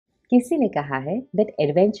किसी ने कहा है that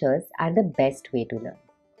adventures are the best way to learn.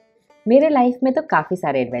 मेरे लाइफ में तो काफ़ी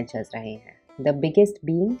सारे एडवेंचर्स रहे हैं. The biggest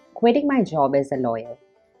being quitting my job as a lawyer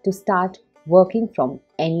to start working from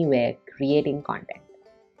anywhere creating content.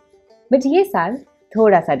 But ये साल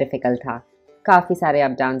थोड़ा सा डिफिकल्ट था. काफ़ी सारे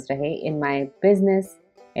अप डाउन्स रहे in my business,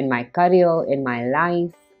 in my career, in my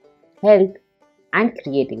life, health and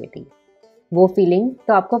creativity. वो feeling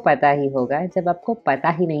तो आपको पता ही होगा जब आपको पता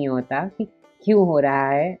ही नहीं होता कि क्यों हो रहा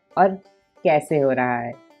है और कैसे हो रहा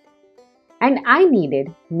है. And I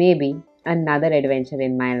needed maybe another adventure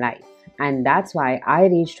in my life. And that's why I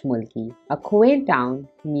reached Mulki, a quaint town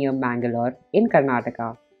near Mangalore in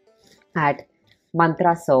Karnataka, at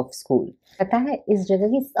Mantra Surf School. पता है इस जगह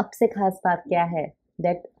की सबसे खास बात क्या है?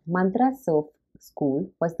 That Mantra Surf School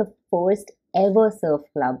was the first ever surf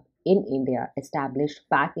club in India, established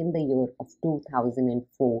back in the year of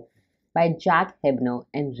 2004 by Jack Hebner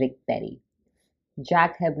and Rick Perry.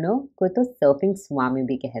 Jack Hebner को तो surfing स्वामी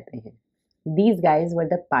भी कहते हैं. These guys were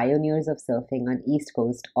the pioneers of surfing on East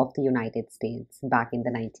Coast of the United States back in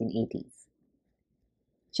the 1980s.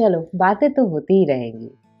 चलो बातें तो होती ही रहेंगी,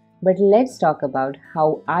 but let's talk about how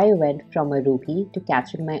I went from a rookie to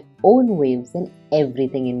catching my own waves and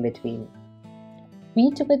everything in between. We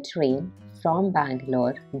took a train from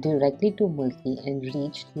Bangalore directly to Mulki and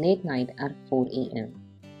reached late night at 4 a.m.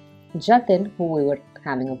 Jatin, who we were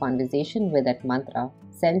having a conversation with at Mantra,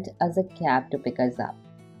 sent us a cab to pick us up.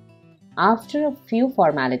 After a few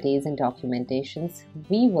formalities and documentations,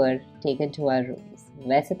 we were taken to our rooms.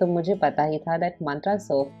 वैसे तो मुझे पता ही था that Mantra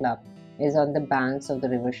Surf Club is on the banks of the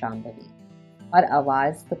river Shambhavi. और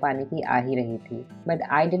आवाज़ तो पानी की आ ही रही थी. But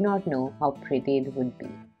I did not know how pretty it would be.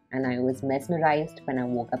 And I was mesmerized when I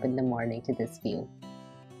woke up in the morning to this view.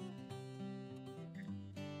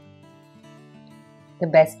 The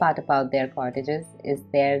best part about their cottages is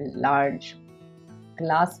their large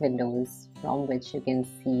glass windows from which you can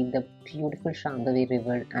see the beautiful Shambhavi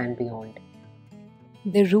river and beyond.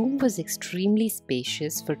 The room was extremely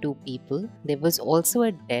spacious for 2 people. There was also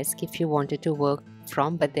a desk if you wanted to work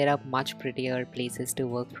from, but there are much prettier places to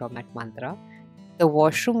work from at Mantra. The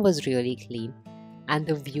washroom was really clean and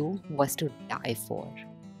the view was to die for.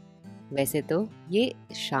 वैसे तो ये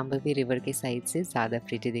Shambhavi river के side से ज़्यादा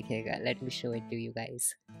pretty दिखेगा. Let me show it to you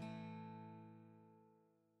guys.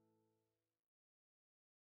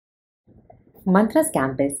 Mantra's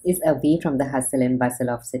campus is away from the hustle and bustle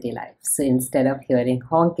of city life. So instead of hearing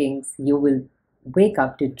honkings, you will wake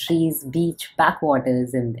up to trees, beach,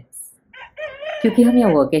 backwaters and this. क्योंकि हम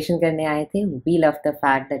यहाँ workation करने आए थे, we loved the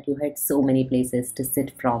fact that you had so many places to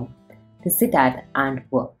sit at and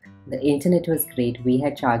work. The internet was great, we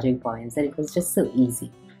had charging points and it was just so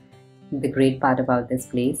easy. The great part about this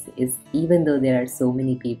place is even though there are so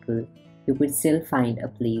many people, you could still find a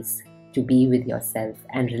place to be with yourself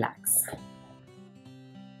and relax.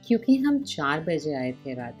 क्योंकि हम 4 बजे आए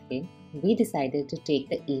थे रात के, we decided to take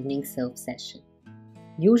the evening surf session.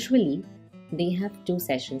 Usually, they have 2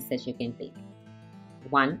 sessions that you can take.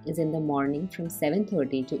 One is in the morning from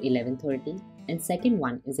 7:30 to 11:30 and second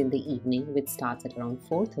one is in the evening which starts at around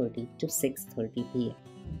 4:30 to 6:30 p.m.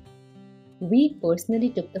 We personally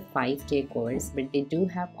took the 5-day course, but they do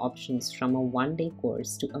have options from a 1-day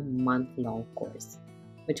course to a month-long course.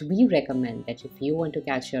 But we recommend that if you want to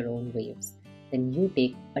catch your own waves, then you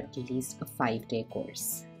take at least a 5-day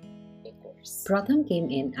course. Pratham came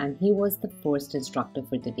in and he was the first instructor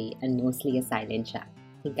for the day and mostly a silent chap.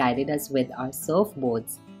 He guided us with our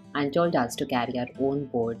surfboards and told us to carry our own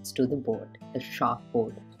boards to the board, the shark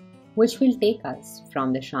board, which will take us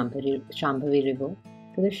from the Shambhavi river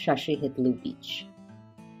to the Shashi Hitlu beach.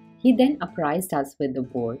 He then apprised us with the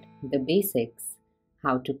board, the basics,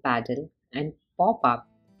 how to paddle and pop up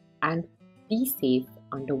and be safe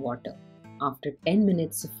underwater. After 10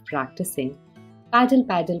 minutes of practicing, paddle,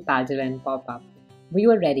 paddle, paddle and pop up, we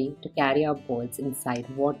were ready to carry our boards inside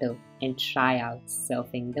water and try out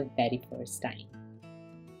surfing the very first time.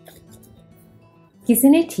 किसी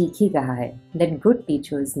ने ठीक ही कहा है that good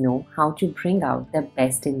teachers know how to bring out the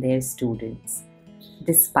best in their students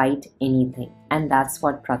despite anything, and that's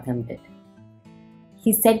what Pratham did.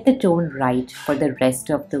 He set the tone right for the rest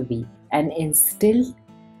of the week and instilled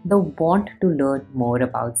the want to learn more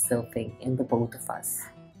about surfing in the both of us.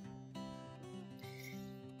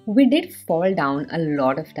 We did fall down a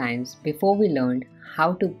lot of times before we learned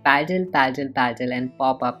how to paddle, paddle, paddle and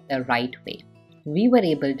pop up the right way. We were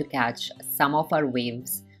able to catch some of our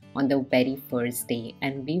waves on the very first day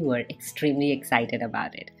and we were extremely excited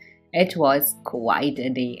about it. It was quite a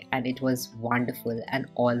day and it was wonderful and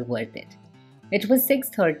all worth it. It was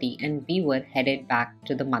 6:30 and we were headed back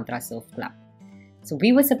to the Mantra Surf Club. So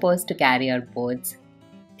we were supposed to carry our boards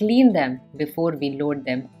clean them before we load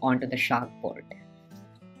them onto the shark board.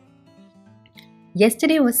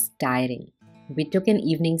 Yesterday was tiring. We took an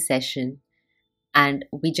evening session and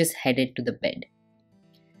we just headed to the bed.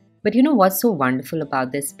 But you know what's so wonderful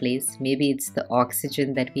about this place? Maybe it's the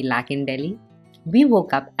oxygen that we lack in Delhi. We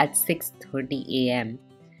woke up at 6:30 a.m.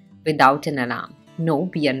 without an alarm. No,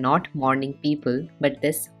 we are not morning people, but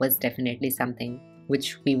this was definitely something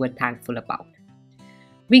which we were thankful about.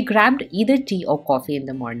 We grabbed either tea or coffee in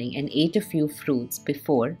the morning and ate a few fruits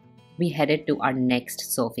before we headed to our next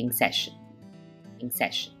surfing session.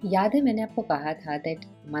 याद है मैंने आपको कहा था that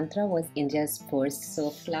Mantra was India's first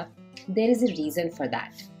surf club? There is a reason for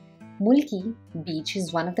that. Mulki beach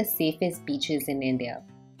is one of the safest beaches in India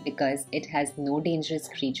because it has no dangerous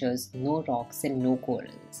creatures, no rocks and no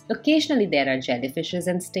corals. Occasionally there are jellyfishes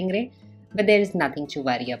and stingray, but there is nothing to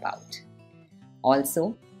worry about.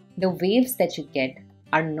 Also, the waves that you get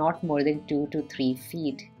are not more than 2 to 3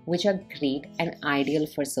 feet, which are great and ideal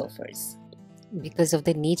for surfers. Because of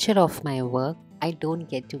the nature of my work, I don't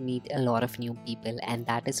get to meet a lot of new people, and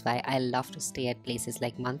that is why I love to stay at places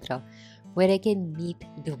like Mantra where I can meet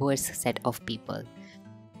diverse set of people.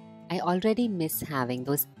 I already miss having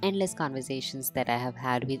those endless conversations that I have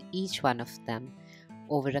had with each one of them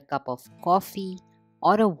over a cup of coffee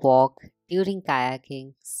or a walk during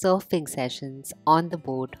kayaking, surfing sessions on the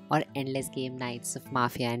boat, or endless game nights of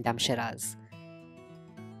Mafia and Damsharaz.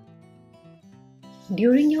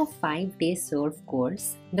 During your 5-day surf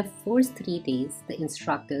course, the first 3 days the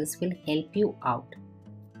instructors will help you out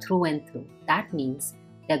through and through. That means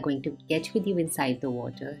they are going to get with you inside the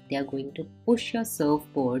water. They are going to push your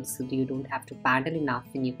surfboard so that you don't have to paddle enough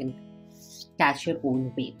and you can catch your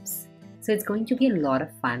own waves. So it's going to be a lot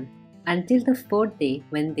of fun until the 4th day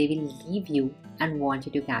when they will leave you and want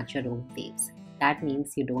you to catch your own waves. That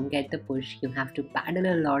means you don't get the push. You have to paddle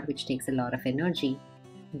a lot, which takes a lot of energy.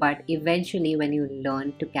 But eventually when you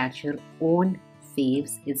learn to catch your own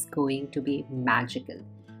waves, it's going to be magical.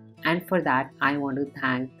 And for that, I want to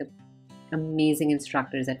thank the amazing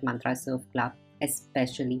instructors at Mantra Surf Club,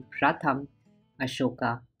 especially Pratham,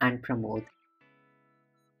 Ashoka and Pramod.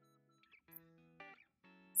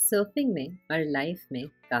 Surfing में और life में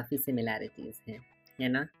काफ़ी similarities हैं, है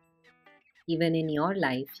ना? Even in your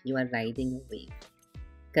life you are riding a wave.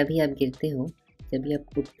 कभी आप गिरते हो, कभी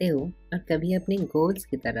आप उठते हो और कभी अपने गोल्स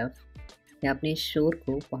की तरफ या अपने शोर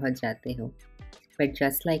को पहुंच जाते हो. But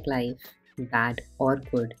just like life, bad और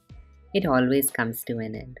good, it always comes to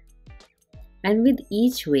N and. And with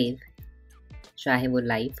each wave, चाहे वो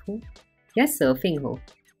लाइफ हो या सर्फिंग हो,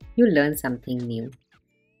 you learn something new.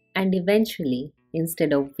 And eventually,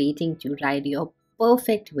 instead of waiting to ride your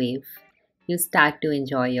perfect wave, you start to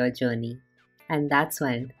enjoy your journey. And that's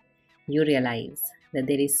when you realize that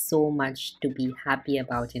there is so much to be happy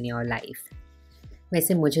about in your life.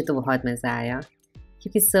 वैसे मुझे तो बहुत मज़ा आया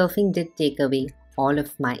क्योंकि surfing did take away all of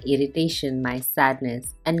my irritation, my sadness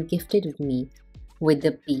and gifted me with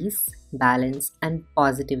the peace, balance and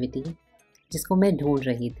positivity जिसको मैं ढूंढ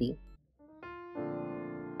रही थी.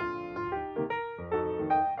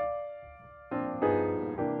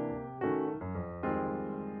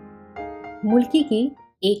 मुल्की की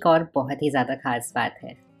एक और बहुत ही ज़्यादा ख़ास बात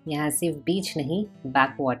है. यहाँ सिर्फ बीच नहीं,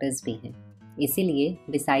 बैक वाटर्स भी हैं. इसीलिए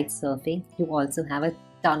besides surfing, you also have a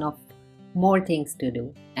ton of more things to do,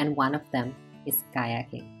 and one of them is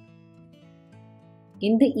kayaking.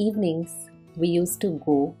 In the evenings, we used to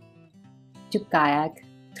go to kayak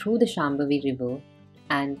through the Shambhavi River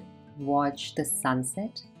and watch the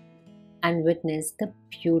sunset and witness the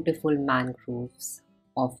beautiful mangroves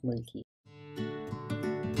of Mulki.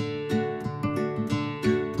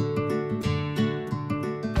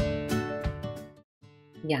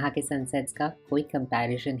 यहाँ के sunsets का कोई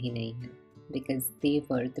comparison ही नहीं है because they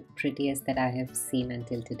were the prettiest that I have seen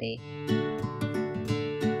until today.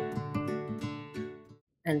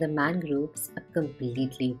 And the mangroves are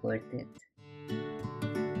completely worth it.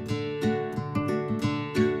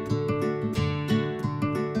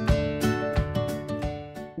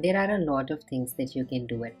 There are a lot of things that you can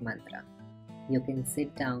do at Mantra. You can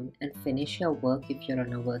sit down and finish your work if you're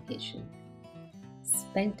on a vacation.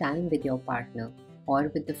 Spend time with your partner or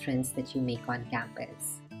with the friends that you make on campus.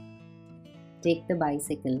 Take the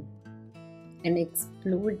bicycle and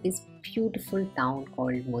explore this beautiful town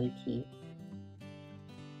called Mulki.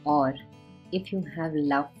 Or if you have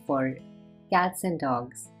love for cats and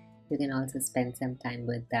dogs, you can also spend some time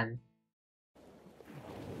with them.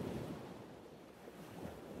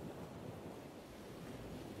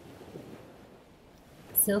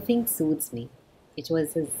 Surfing suits me. It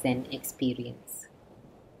was a zen experience.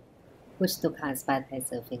 कुछ तो खास बात है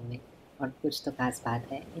surfing में और कुछ तो खास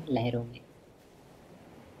बात है इन लहरों में.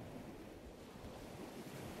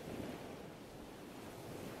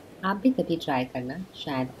 आप भी कभी ट्राई करना,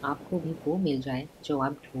 शायद आपको भी वो मिल जाए जो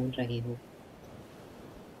आप ढूंढ रहे हो।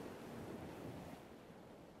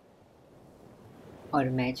 और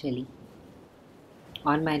मैं चली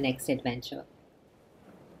ऑन माई नेक्स्ट एडवेंचर।